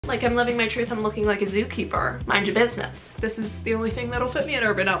Like I'm living my truth, I'm looking like a zookeeper. Mind your business. This is the only thing that'll fit me at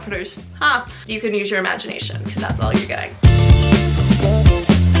Urban Outfitters. Ha! You can use your imagination, because that's all you're getting.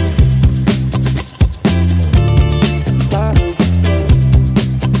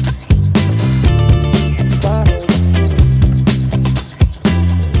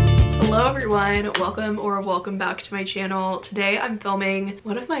 Welcome back to my channel. Today I'm filming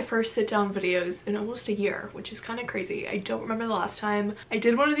one of my first sit-down videos in almost a year, which is kind of crazy. I don't remember the last time I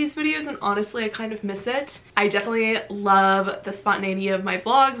did one of these videos, and honestly I kind of miss it. I definitely love the spontaneity of my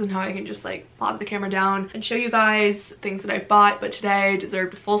vlogs and how I can just like plop the camera down and show you guys things that I've bought, but today I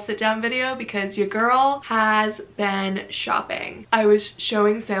deserved a full sit-down video because your girl has been shopping. I was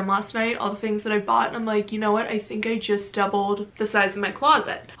showing Sam last night all the things that I bought, and I'm like, you know what, I think I just doubled the size of my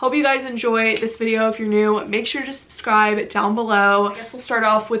closet. Hope you guys enjoy this video. If you're new, make sure to subscribe down below. I guess we'll start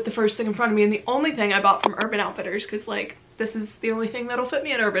off with the first thing in front of me, and the only thing I bought from Urban Outfitters, because like this is the only thing that'll fit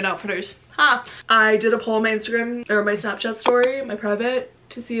me at Urban Outfitters. Ha! I did a poll on my Instagram or my Snapchat story, my private,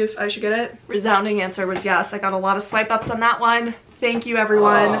 to see if I should get it. Resounding answer was yes. I got a lot of swipe ups on that one. Thank you,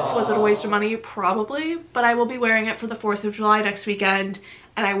 everyone. Was it a waste of money? Probably, but I will be wearing it for the 4th of July next weekend,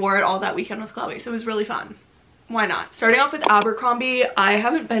 and I wore it all that weekend with Chloe, so it was really fun. Why not? Starting off with Abercrombie. I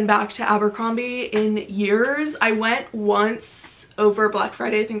haven't been back to Abercrombie in years. I went once over Black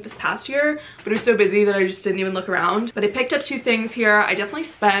Friday, I think this past year, but it was so busy that I just didn't even look around. But I picked up 2 things here. I definitely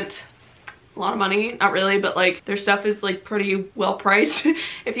spent a lot of money. Not really, but like their stuff is like pretty well priced,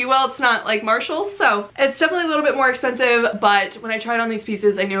 if you will. It's not like Marshall's, so it's definitely a little bit more expensive, but when I tried on these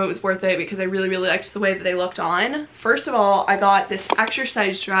pieces I knew it was worth it because I really liked the way that they looked on. First of all, I got this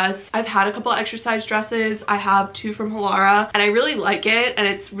exercise dress. I've had a couple of exercise dresses. I have 2 from Kelleher and I really like it, and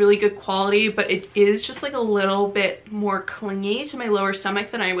it's really good quality, but it is just like a little bit more clingy to my lower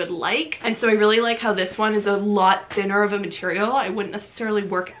stomach than I would like. And so I really like how this one is a lot thinner of a material. I wouldn't necessarily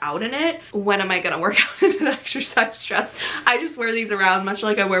work out in it. When am I gonna work out in an exercise dress? I just wear these around, much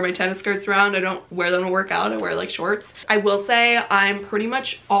like I wear my tennis skirts around. I don't wear them to work out. I wear like shorts. I will say I'm pretty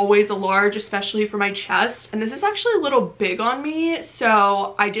much always a large, especially for my chest. And this is actually a little big on me,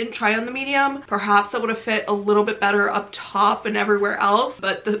 so I didn't try on the medium. Perhaps that would have fit a little bit better up top and everywhere else,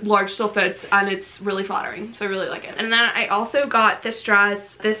 but the large still fits and it's really flattering, so I really like it. And then I also got this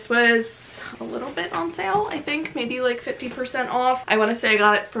dress. This was a little bit on sale, I think maybe like 50% off. I want to say I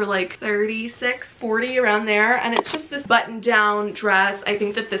got it for like 36, 40 around there, and it's just this button down dress. I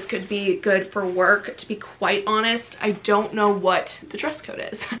think that this could be good for work, to be quite honest. I don't know what the dress code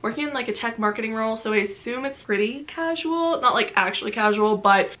is. Working in like a tech marketing role, so I assume it's pretty casual, not like actually casual,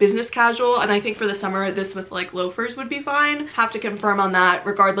 but business casual, and I think for the summer this with like loafers would be fine. Have to confirm on that.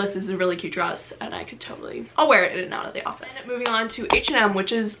 Regardless, this is a really cute dress and I could I'll wear it in and out of the office. And moving on to H&M,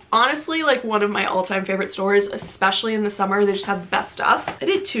 which is honestly like one of my all-time favorite stores, especially in the summer. They just have the best stuff. I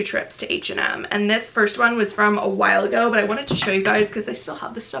did 2 trips to H&M, and this first one was from a while ago, but I wanted to show you guys because I still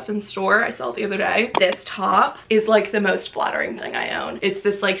have this stuff in store. I saw it the other day. This top is like the most flattering thing I own. It's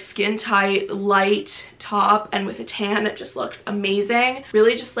this like skin tight light top, and with a tan it just looks amazing.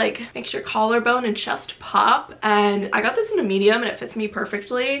 Really just like makes your collarbone and chest pop, and I got this in a medium and it fits me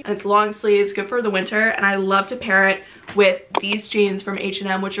perfectly, and it's long sleeves, good for the winter, and I love to pair it with these jeans from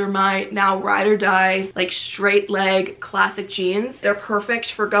H&M, which are my now ride or die like straight leg classic jeans. They're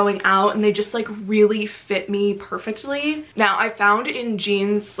perfect for going out and they just like really fit me perfectly. Now I found in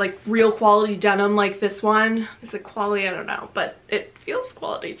jeans like real quality denim like this one. Is it quality? I don't know, but it feels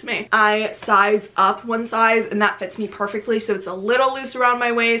quality to me. I size up 1 size and that fits me perfectly, so it's a little loose around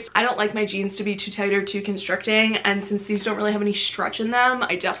my waist. I don't like my jeans to be too tight or too constricting, and since these don't really have any stretch in them,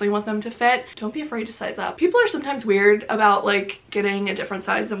 I definitely want them to fit. Don't be afraid to size up. People are sometimes weird about like getting a different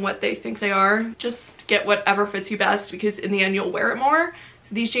size than what they think they are. Just get whatever fits you best, because in the end you'll wear it more.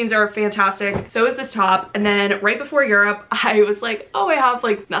 These jeans are fantastic. So is this top. And then right before Europe, I was like, oh, I have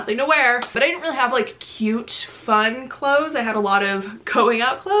like nothing to wear. But I didn't really have like cute, fun clothes. I had a lot of going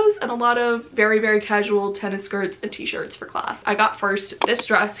out clothes and a lot of very casual tennis skirts and t-shirts for class. I got first this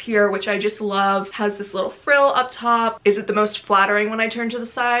dress here, which I just love. Has this little frill up top. Is it the most flattering when I turn to the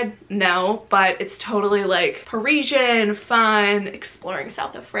side? No, but it's totally like Parisian, fun, exploring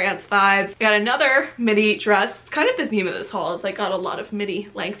south of France vibes. I got another midi dress. It's kind of the theme of this haul. It's like got a lot of midi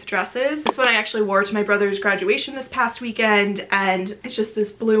length dresses. This one I actually wore to my brother's graduation this past weekend, and it's just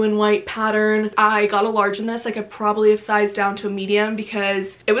this blue and white pattern. I got a large in this. I could probably have sized down to a medium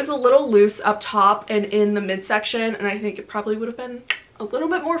because it was a little loose up top and in the midsection, and I think it probably would have been a little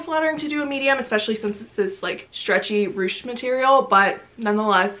bit more flattering to do a medium, especially since it's this like stretchy ruched material, but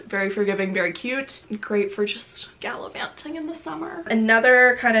nonetheless very forgiving, very cute, great for just gallivanting in the summer.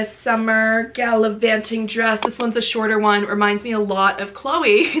 Another kind of summer gallivanting dress. This one's a shorter one, reminds me a lot of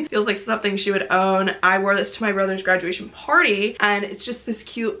Chloe. Feels like something she would own. I wore this to my brother's graduation party, and it's just this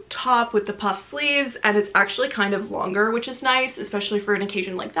cute top with the puff sleeves, and it's actually kind of longer, which is nice, especially for an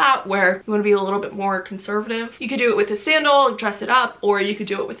occasion like that where you want to be a little bit more conservative. You could do it with a sandal, dress it up, or you could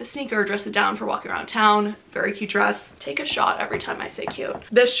do it with a sneaker, dress it down for walking around town. Very cute dress. Take a shot every time I say cute.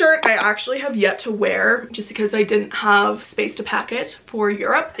 This shirt I actually have yet to wear just because I didn't have space to pack it for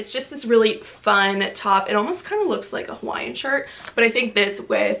Europe. It's just this really fun top. It almost kind of looks like a Hawaiian shirt, but I think this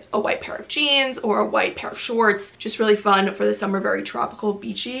with a white pair of jeans or a white pair of shorts, just really fun for the summer, very tropical,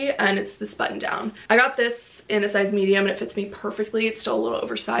 beachy, and it's this button down. I got this in a size medium and it fits me perfectly. It's still a little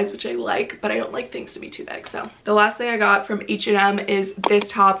oversized, which I like, but I don't like things to be too big. So the last thing I got from H&M is this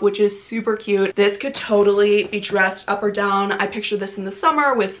top, which is super cute. This could totally be dressed up or down. I picture this in the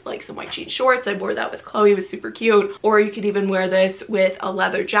summer with like some white jean shorts. I wore that with Chloe, it was super cute. Or you could even wear this with a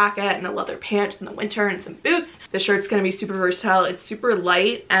leather jacket and a leather pant in the winter and some boots. The shirt's gonna be super versatile. It's super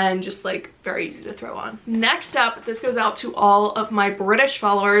light and just like very easy to throw on. Next up, this goes out to all of my British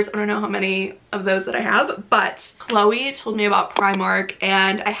followers. I don't know how many of those that I have, but Chloe told me about Primark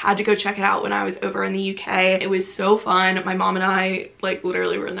and I had to go check it out when I was over in the UK. It was so fun. My mom and I like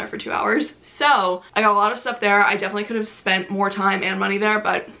literally were in there for 2 hours. So I got a lot of stuff there. I definitely could have spent more time and money there,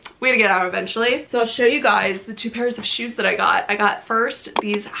 but we had to get out eventually. So I'll show you guys the 2 pairs of shoes that I got. I got first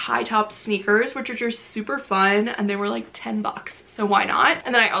these high top sneakers, which are just super fun, and they were like 10 bucks. So why not?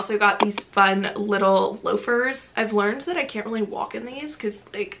 And then I also got these fun little loafers. I've learned that I can't really walk in these because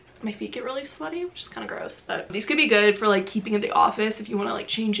like my feet get really sweaty, which is kind of gross, but these could be good for like keeping at the office if you want to like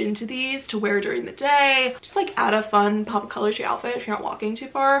change into these to wear during the day. Just like add a fun pop of color to your outfit if you're not walking too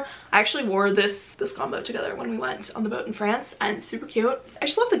far. I actually wore this combo together when we went on the boat in France, and super cute. I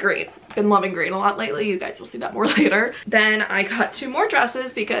just love the green. Been loving green a lot lately. You guys will see that more later. Then I got 2 more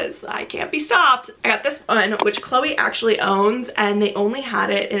dresses because I can't be stopped. I got this one, which Chloe actually owns, and they only had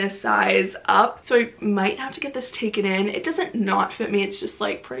it in a size up, so I might have to get this taken in. It doesn't not fit me. It's just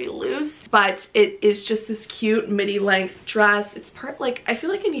like pretty loose, but it is just this cute midi length dress. It's like I feel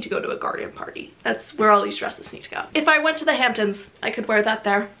like I need to go to a garden party. That's where all these dresses need to go. If I went to the Hamptons, I could wear that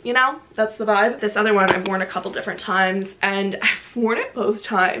there, you know? That's the vibe. This other one I've worn a couple different times, and I've worn it both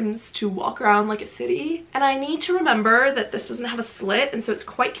times to walk around like a city, and I need to remember that this doesn't have a slit, and so it's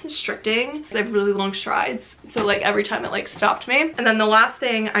quite constricting. I have really long strides, so like every time it like stopped me. And then the last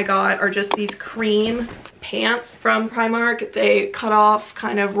thing I got are just these cream pants from Primark. They cut off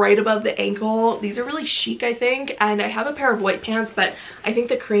kind of right above the ankle. These are really chic, I think, and I have a pair of white pants, but I think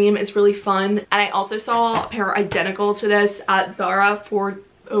the cream is really fun. And I also saw a pair identical to this at Zara for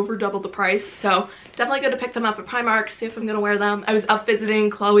over double the price, so definitely go to pick them up at Primark, see if I'm gonna wear them. I was up visiting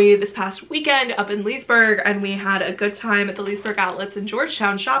Chloe this past weekend up in Leesburg, and we had a good time at the Leesburg outlets in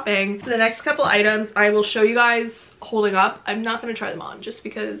Georgetown shopping. So the next couple items I will show you guys holding up. I'm not gonna try them on just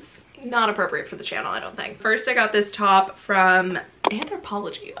because not appropriate for the channel, I don't think. First, I got this top from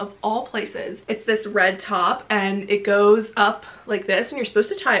Anthropologie, of all places. It's this red top and it goes up like this, and you're supposed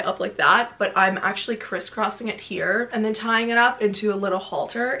to tie it up like that, but I'm actually crisscrossing it here and then tying it up into a little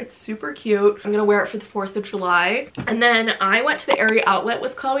halter. It's super cute. I'm gonna wear it for the 4th of July. And then I went to the Aerie outlet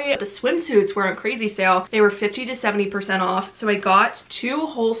with Chloe. The swimsuits were on crazy sale. They were 50 to 70% off. So I got 2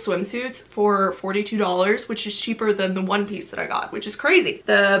 whole swimsuits for $42, which is cheaper than the one piece that I got, which is crazy.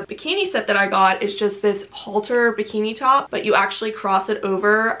 The bikini set that I got is just this halter bikini top, but you actually cross it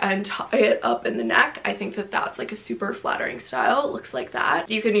over and tie it up in the neck. I think that that's like a super flattering style. It looks like that.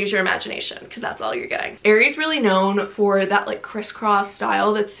 You can use your imagination because that's all you're getting. Aerie's really known for that like crisscross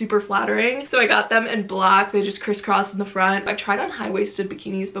style that's super flattering. So I got them in black. They just crisscross in the front. I've tried on high-waisted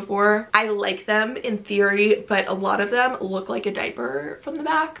bikinis before. I like them in theory, but a lot of them look like a diaper from the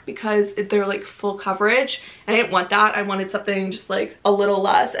back because they're like full coverage. And I didn't want that. I wanted something just like a little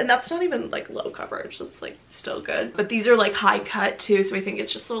less. And that's not even like low coverage. That's like still good. But these are like high cut too, so I think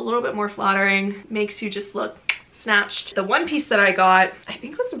it's just a little bit more flattering. Makes you just look snatched. The one piece that I got, I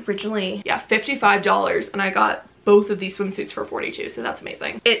think was originally, yeah, $55, and I got both of these swimsuits for $42, so that's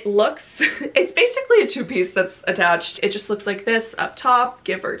amazing. It looks, it's basically a 2-piece that's attached. It just looks like this up top,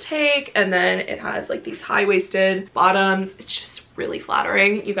 give or take, and then it has like these high-waisted bottoms. It's just really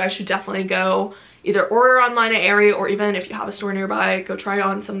flattering. You guys should definitely go either order online at Aerie, or even if you have a store nearby, go try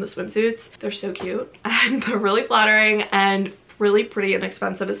on some of the swimsuits. They're so cute and they're really flattering and really pretty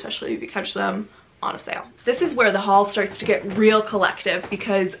inexpensive, especially if you catch them on a sale. This is where the haul starts to get real collective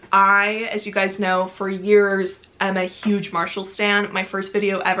because I, as you guys know, for years am a huge Marshalls stan. My first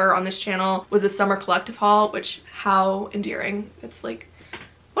video ever on this channel was a summer collective haul, which, how endearing. It's like,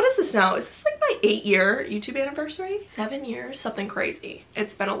 what is this now? Is this like my 8-year YouTube anniversary? 7 years? Something crazy.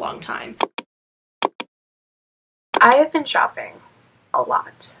 It's been a long time. I have been shopping a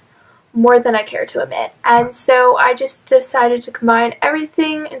lot, more than I care to admit, and so I just decided to combine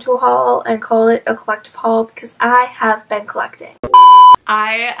everything into a haul and call it a collective haul because I have been collecting.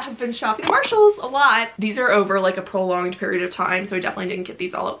 I have been shopping at Marshalls a lot. These are over like a prolonged period of time, so I definitely didn't get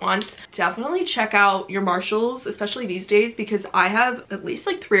these all at once. Definitely check out your Marshalls, especially these days, because I have at least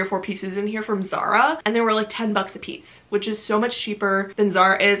like 3 or 4 pieces in here from Zara, and they were like 10 bucks a piece, which is so much cheaper than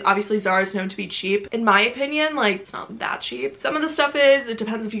Zara is. Obviously, Zara is known to be cheap. In my opinion, like, it's not that cheap. Some of the stuff is, it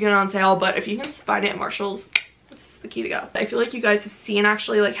depends if you get it on sale, but if you can find it at Marshalls, the key to go. I feel like you guys have seen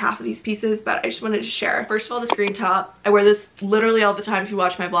actually like half of these pieces, but I just wanted to share. First of all, this green top. I wear this literally all the time if you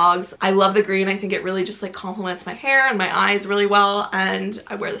watch my vlogs. I love the green. I think it really just like complements my hair and my eyes really well, and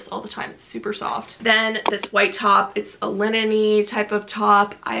I wear this all the time. It's super soft. Then this white top. It's a linen-y type of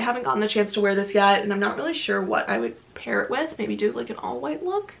top. I haven't gotten the chance to wear this yet, and I'm not really sure what I would pair it with. Maybe do like an all white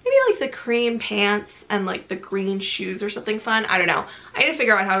look. Maybe like the cream pants and like the green shoes or something fun. I don't know. I need to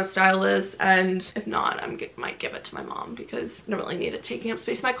figure out how to style this, and if not, might give it to my mom because I don't really need it taking up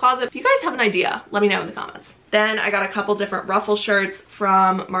space in my closet. If you guys have an idea, let me know in the comments. Then I got a couple different ruffle shirts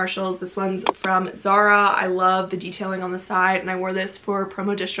from Marshalls. This one's from Zara. I love the detailing on the side, and I wore this for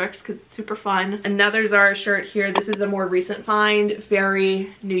promo districts because it's super fun. Another Zara shirt here. This is a more recent find,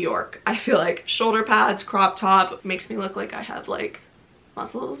 very New York. I feel like shoulder pads, crop top, makes me look like I have like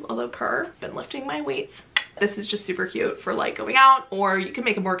muscles, although been lifting my weights. This is just super cute for like going out, or you can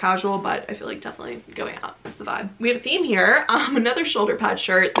make it more casual, but I feel like definitely going out is the vibe. We have a theme here. Another shoulder pad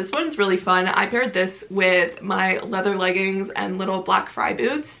shirt. This one's really fun. I paired this with my leather leggings and little black fry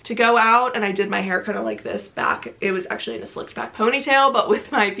boots to go out, and I did my hair kind of like this back. It was actually in a slicked back ponytail, but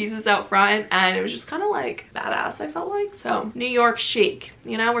with my pieces out front, and it was just kind of like badass, I felt like. So New York chic,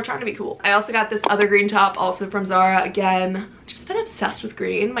 you know, we're trying to be cool. I also got this other green top, also from Zara. Again, just been obsessed with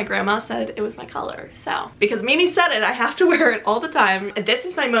green. My grandma said it was my color, so because Mimi said it, I have to wear it all the time. This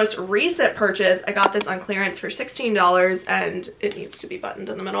is my most recent purchase. I got this on clearance for $16, and it needs to be buttoned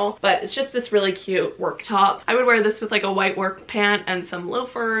in the middle, but it's just this really cute work top. I would wear this with like a white work pant and some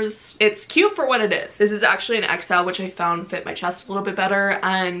loafers. It's cute for what it is. This is actually an XL, which I found fit my chest a little bit better,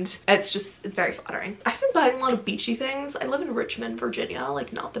 and it's very flattering. I've been buying a lot of beachy things. I live in Richmond, Virginia,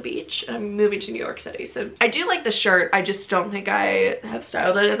 like not the beach, and I'm moving to New York City, so I do like the shirt. I just don't think I have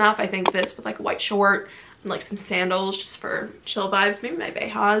styled it enough. I think this with like a white short and like some sandals just for chill vibes, maybe my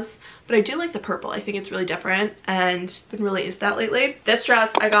Behas. But I do like the purple. I think it's really different, and been really into that lately. This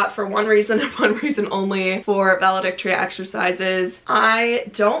dress I got for one reason and one reason only, for valedictory exercises.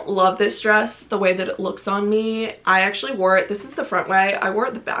 I don't love this dress the way that it looks on me. I actually wore it, this is the front way. I wore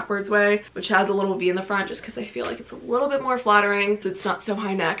it the backwards way, which has a little V in the front just because I feel like it's a little bit more flattering. So it's not so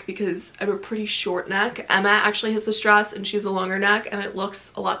high neck because I have a pretty short neck. Emma actually has this dress and she has a longer neck, and it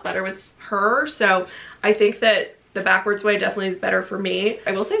looks a lot better with her. So I think that the backwards way definitely is better for me.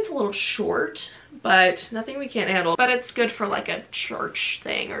 I will say it's a little short, but nothing we can't handle. But it's good for like a church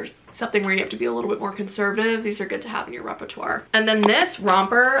thing or something where you have to be a little bit more conservative. These are good to have in your repertoire. And then this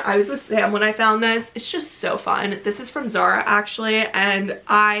romper, I was with Sam when I found this. It's just so fun. This is from Zara actually, and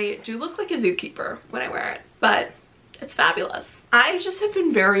I do look like a zookeeper when I wear it, but it's fabulous. I just have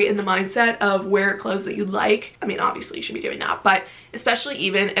been very in the mindset of wear clothes that you like. I mean, obviously you should be doing that, but especially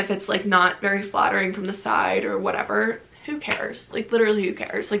even if it's like not very flattering from the side or whatever, who cares? Like literally who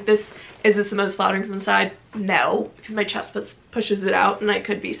cares? Like is this the most flattering from the side? No, because my chest pushes it out and I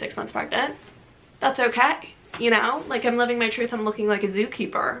could be 6 months pregnant. That's okay. You know, like I'm living my truth. I'm looking like a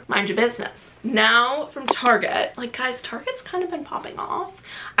zookeeper. Mind your business. Now from Target, like guys, Target's kind of been popping off.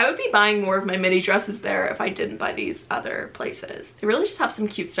 I would be buying more of my midi dresses there if I didn't buy these other places. They really just have some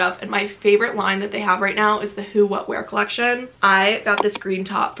cute stuff, and my favorite line that they have right now is the Who What Wear collection. I got this green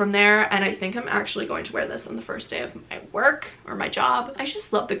top from there, and I think I'm actually going to wear this on the first day of my work or my job. I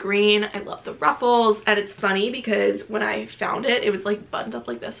just love the green. I love the ruffles, and it's funny because when I found it, it was like buttoned up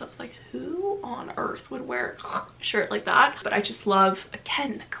like this. I was like, who on earth would wear a shirt like that? But I just love,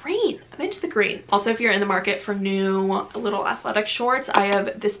 again, the green. I'm into the green. Also, if you're in the market for new little athletic shorts, I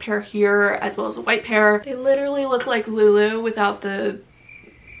have this pair here as well as a white pair. They literally look like Lulu without the,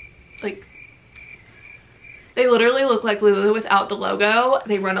 like, they literally look like Lulu without the logo.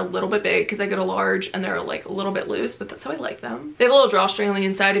 They run a little bit big because I get a large and they're like a little bit loose, but that's how I like them. They have a little drawstring on the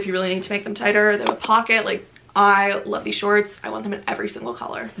inside if you really need to make them tighter. They have a pocket. Like, I love these shorts. I want them in every single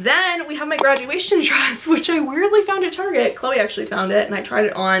color. Then we have my graduation dress, which I weirdly found at Target. Chloe actually found it and I tried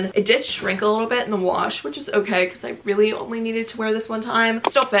it on. It did shrink a little bit in the wash, which is okay because I really only needed to wear this one time. It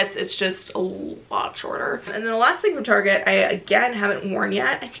still fits, it's just a lot shorter. And then the last thing from Target, I again haven't worn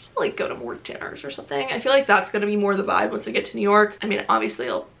yet. I need to like go to more dinners or something. I feel like that's gonna be more the vibe once I get to New York. I mean, obviously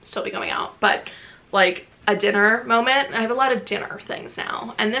I'll still be going out, but like a dinner moment. I have a lot of dinner things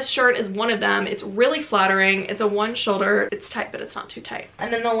now, and this shirt is one of them. It's really flattering. It's a one shoulder. It's tight, but it's not too tight.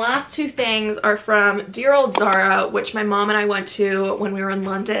 And then the last two things are from dear old Zara, which my mom and I went to when we were in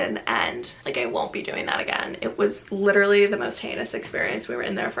London, and like I won't be doing that again. It was literally the most heinous experience. We were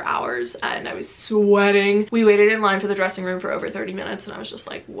in there for hours and I was sweating. We waited in line for the dressing room for over 30 minutes and I was just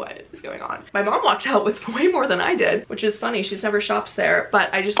like, what is going on? My mom walked out with way more than I did, which is funny. She's never shops there,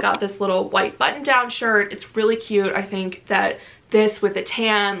 but I just got this little white button down shirt. It's really cute. I think that this with a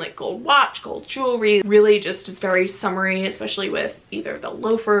tan, like gold watch, gold jewelry, really just is very summery, especially with either the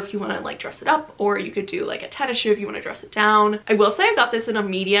loafer if you want to like dress it up, or you could do like a tennis shoe if you want to dress it down. I will say I got this in a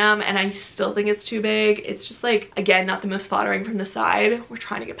medium and I still think it's too big. It's just like, again, not the most flattering from the side. We're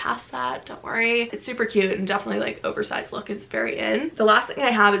trying to get past that, don't worry. It's super cute and definitely like oversized look is very in. The last thing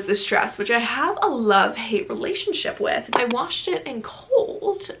I have is this dress, which I have a love-hate relationship with. I washed it in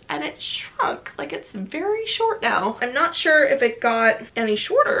cold and it shrunk. Like it's very short now. I'm not sure if it got any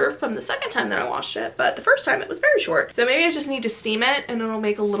shorter from the second time that I washed it, but the first time it was very short. So maybe I just need to steam it and it'll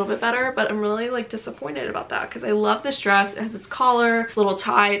make a little bit better, but I'm really like disappointed about that because I love this dress. It has this collar, little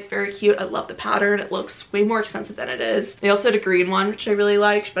tie, it's very cute. I love the pattern. It looks way more expensive than it is. They also had a green one, which I really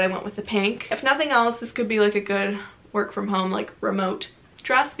liked, but I went with the pink. If nothing else, this could be like a good work from home, like remote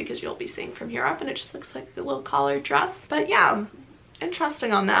dress because you'll be seeing from here up and it just looks like a little collared dress. But yeah,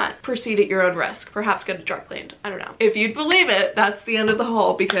 interesting on that. Proceed at your own risk. Perhaps get it dry cleaned. I don't know. If you'd believe it, that's the end of the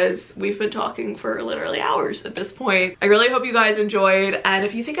haul because we've been talking for literally hours at this point. I really hope you guys enjoyed, and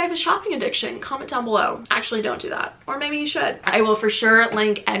if you think I have a shopping addiction, comment down below. Actually, don't do that. Or maybe you should. I will for sure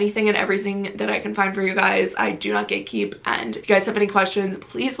link anything and everything that I can find for you guys. I do not gatekeep, and if you guys have any questions,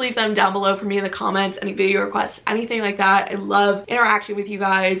 please leave them down below for me in the comments, any video requests, anything like that. I love interacting with you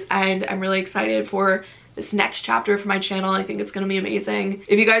guys, and I'm really excited for this next chapter for my channel. I think it's gonna be amazing.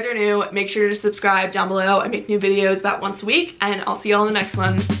 If you guys are new, make sure to subscribe down below. I make new videos about once a week, and I'll see you all in the next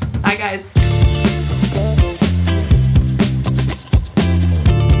one. Bye guys.